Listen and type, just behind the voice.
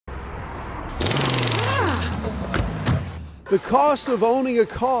The cost of owning a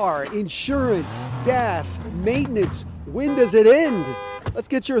car, insurance, gas, maintenance, when does it end? Let's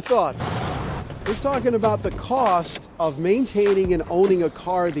get your thoughts. We're talking about the cost of maintaining and owning a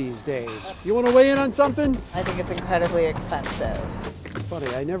car these days. You want to weigh in on something? I think it's incredibly expensive. It's funny,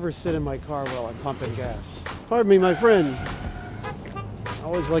 I never sit in my car while I'm pumping gas. Pardon me, my friend. I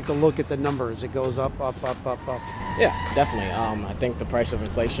always like to look at the numbers. It goes up, up, up, up, up. Yeah, definitely. I think the price of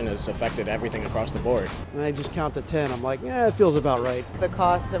inflation has affected everything across the board. And I just count to 10. I'm like, yeah, it feels about right. The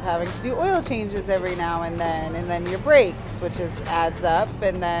cost of having to do oil changes every now and then your brakes, which adds up,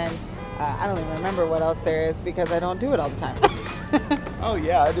 and then I don't even remember what else there is because I don't do it all the time. Oh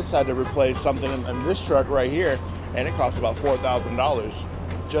yeah, I just had to replace something in this truck right here, and it cost about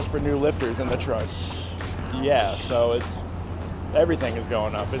 $4,000 just for new lifters in the truck. Yeah, so everything is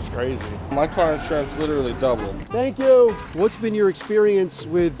going up. It's crazy. My car insurance literally doubled. Thank you. What's been your experience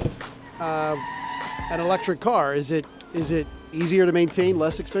with an electric car? Is it easier to maintain,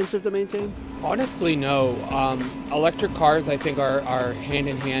 less expensive to maintain? Honestly, no. Electric cars, I think, are hand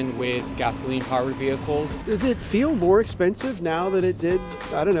in hand with gasoline-powered vehicles. Does it feel more expensive now than it did,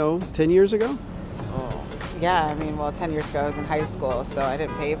 I don't know, 10 years ago? Yeah, I mean, well, 10 years ago I was in high school, so I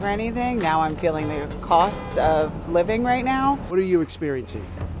didn't pay for anything. Now I'm feeling the cost of living right now. What are you experiencing?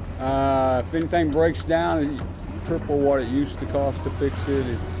 If anything breaks down, it's triple what it used to cost to fix it.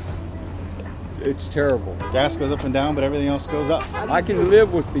 It's terrible. Gas goes up and down, but everything else goes up. I can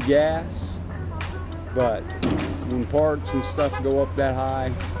live with the gas, but when parts and stuff go up that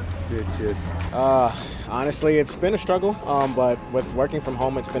high, it just... Honestly, it's been a struggle, but with working from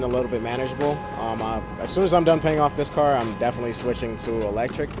home, it's been a little bit manageable. As soon as I'm done paying off this car, I'm definitely switching to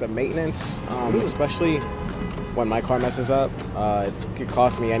electric. The maintenance, especially when my car messes up, it could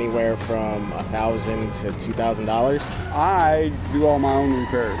cost me anywhere from $1,000 to $2,000. I do all my own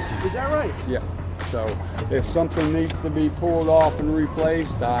repairs. Is that right? Yeah. So if something needs to be pulled off and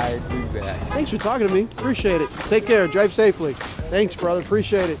replaced, I do that. Thanks for talking to me. Appreciate it. Take care. Drive safely. Thanks, brother.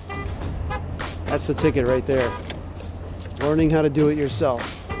 Appreciate it. That's the ticket right there. Learning how to do it yourself.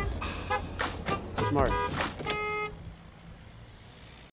 Smart.